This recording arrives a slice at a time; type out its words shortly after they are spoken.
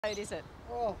Is it?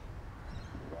 Oh,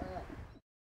 wow.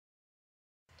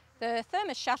 The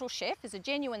Thermos Shuttle Chef is a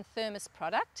genuine thermos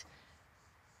product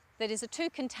that is a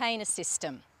 2-container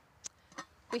system.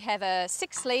 We have a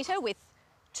 6 litre with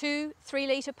 2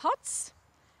 3-litre pots,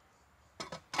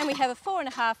 and we have a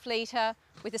 4.5 litre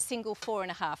with a single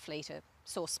 4.5 litre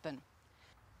saucepan.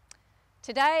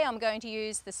 Today I'm going to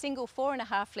use the single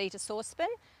 4.5 litre saucepan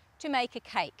to make a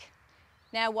cake.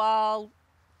 Now, while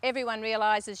everyone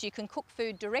realises you can cook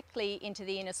food directly into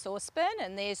the inner saucepan,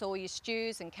 and there's all your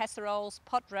stews and casseroles,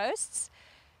 pot roasts,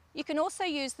 you can also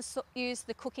use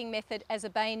the cooking method as a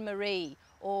bain-marie,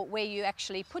 or where you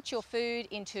actually put your food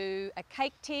into a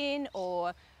cake tin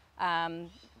or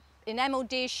enamel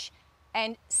dish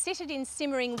and sit it in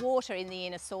simmering water in the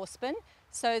inner saucepan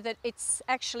so that it's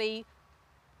actually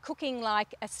cooking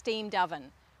like a steamed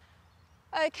oven.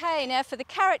 Okay, now for the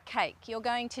carrot cake, you're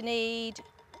going to need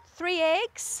 3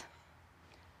 eggs,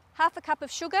 half a cup of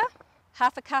sugar,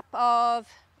 half a cup of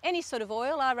any sort of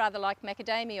oil. I rather like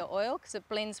macadamia oil because it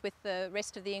blends with the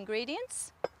rest of the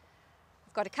ingredients.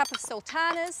 I've got a cup of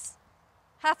sultanas,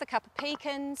 half a cup of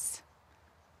pecans,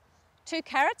 2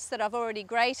 carrots that I've already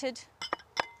grated,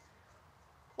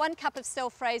 1 cup of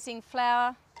self-raising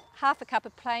flour, half a cup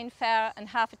of plain flour and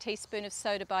half a teaspoon of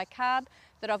soda bicarb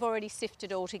that I've already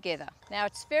sifted all together. Now,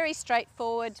 it's very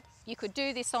straightforward. You could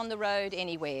do this on the road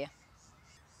anywhere.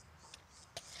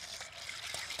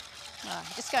 I'm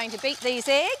just going to beat these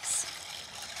eggs.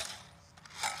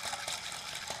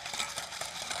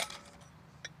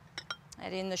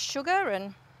 Add in the sugar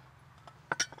and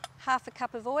half a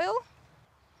cup of oil.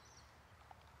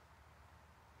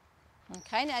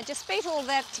 Okay, now just beat all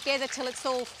that together till it's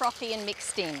all frothy and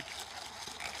mixed in.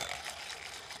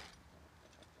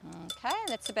 Okay,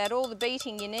 that's about all the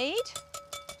beating you need.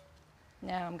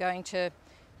 Now you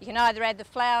can either add the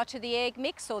flour to the egg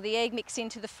mix or the egg mix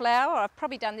into the flour. I've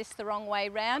probably done this the wrong way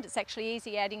round. It's actually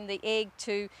easy adding the egg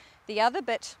to the other,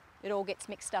 but it all gets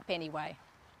mixed up anyway.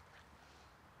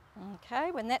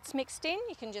 Okay, when that's mixed in,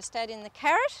 you can just add in the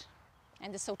carrot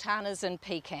and the sultanas and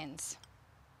pecans.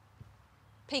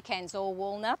 Pecans or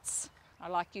walnuts. I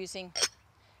like using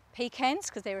pecans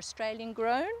because they're Australian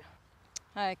grown.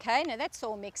 Okay, now that's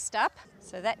all mixed up.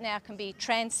 So that now can be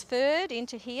transferred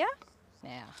into here.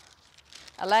 Now,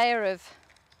 a layer of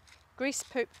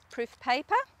grease-proof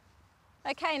paper.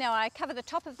 Okay, now I cover the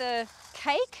top of the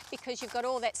cake because you've got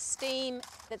all that steam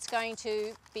that's going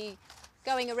to be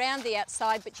going around the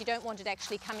outside, but you don't want it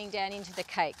actually coming down into the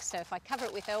cake. So if I cover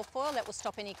it with alfoil, that will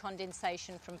stop any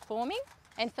condensation from forming.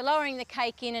 And for lowering the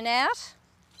cake in and out,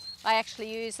 I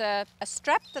actually use a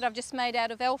strap that I've just made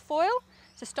out of alfoil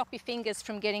to stop your fingers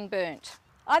from getting burnt.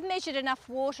 I've measured enough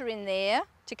water in there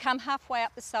to come halfway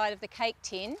up the side of the cake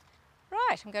tin.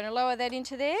 Right, I'm going to lower that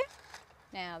into there.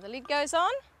 Now the lid goes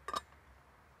on.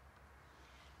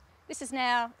 This is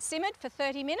now simmered for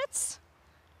 30 minutes.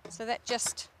 So that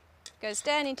just goes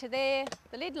down into there,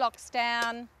 the lid locks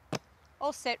down,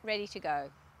 all set, ready to go.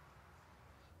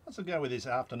 What's the go with this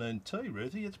afternoon tea,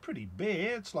 Ruthie? It's pretty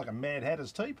bare. It's like a Mad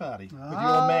Hatter's tea party with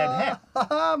your mad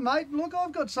hat. Mate, look,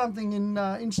 I've got something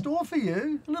in store for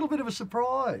you. A little bit of a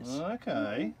surprise.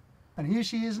 Okay. And here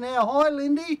she is now. Hi,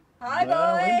 Lindy. Hi,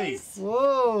 boys. Lindy.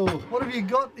 Whoa, what have you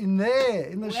got in there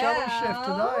in the Shuttle Chef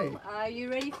today? Are you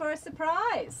ready for a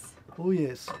surprise? Oh,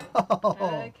 yes.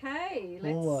 Okay,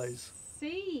 let's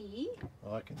see.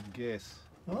 I can guess.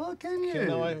 Oh, can you?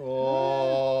 Can I?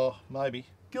 Oh, maybe.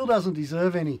 Gil doesn't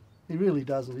deserve any. He really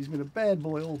doesn't. He's been a bad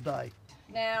boy all day.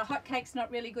 Now, hot cake's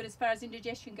not really good as far as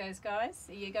indigestion goes, guys.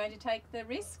 Are you going to take the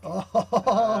risk?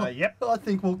 Yep. I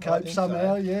think we'll cope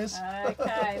somehow, yes.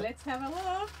 Okay, let's have a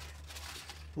look.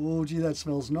 Oh, gee, that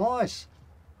smells nice.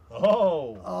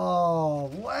 Oh. Oh,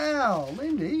 wow,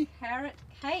 Lindy. Carrot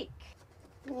cake.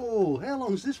 Oh, how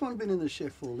long has this one been in the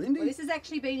chef for, Lindy? Well, this has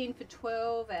actually been in for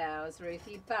 12 hours,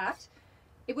 Ruthie, but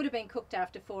it would have been cooked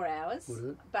after 4 hours. Would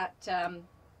it? But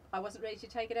I wasn't ready to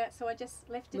take it out, so I just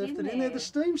left it in there. Left it in there. The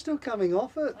steam's still coming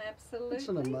off it. Absolutely. It's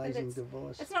an amazing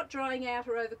device. It's not drying out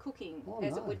or overcooking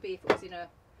as it would be if it was in a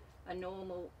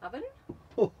normal oven.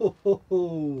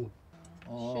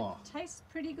 Should taste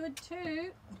pretty good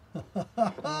too.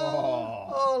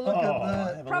 Oh, look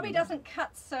at that. Probably doesn't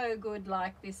cut so good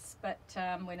like this, but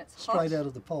when it's hot. Straight out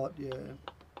of the pot, yeah.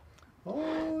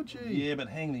 Oh, gee. Yeah, but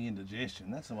hang the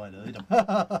indigestion. That's the way to eat them. Do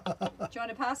you want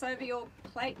to pass over your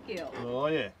plate, Gil? Oh,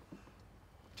 yeah.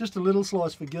 Just a little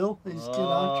slice for Gil. He's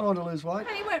trying to lose weight.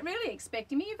 Hey, you weren't really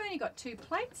expecting me. You've only got 2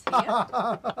 plates here.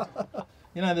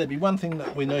 You know, there'd be one thing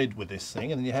that we need with this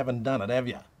thing, and you haven't done it, have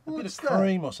you? A bit of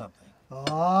cream or something.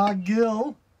 Ah,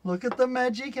 Gil, Look at the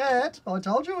magic hat. I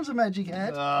told you it was a magic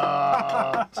hat.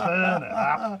 Oh, turn it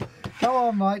up. Come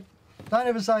on, mate. Don't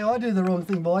ever say I do the wrong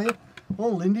thing by you. Or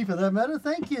Lindy, for that matter.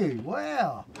 Thank you.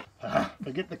 Wow.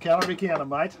 Forget the calorie counter,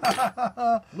 mate.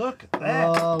 Look at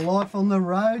that. Oh, life on the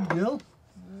road, Gil.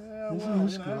 Yeah, This well,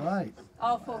 is you know. great.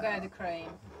 I'll forego the cream.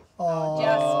 Oh,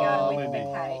 Just go with Lindy.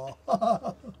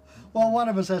 the cake. well, one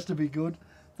of us has to be good.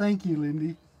 Thank you,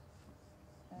 Lindy.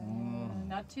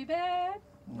 Not too bad.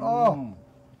 Oh,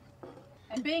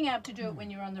 And being able to do it when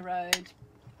you're on the road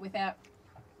without,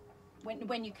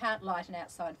 when you can't light an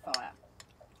outside fire.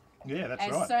 Yeah, that's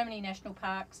As right. so many national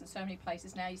parks and so many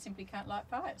places now, you simply can't light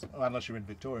fires. Oh, unless you're in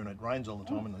Victoria and it rains all the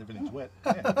time and everything's wet.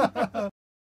 Yeah.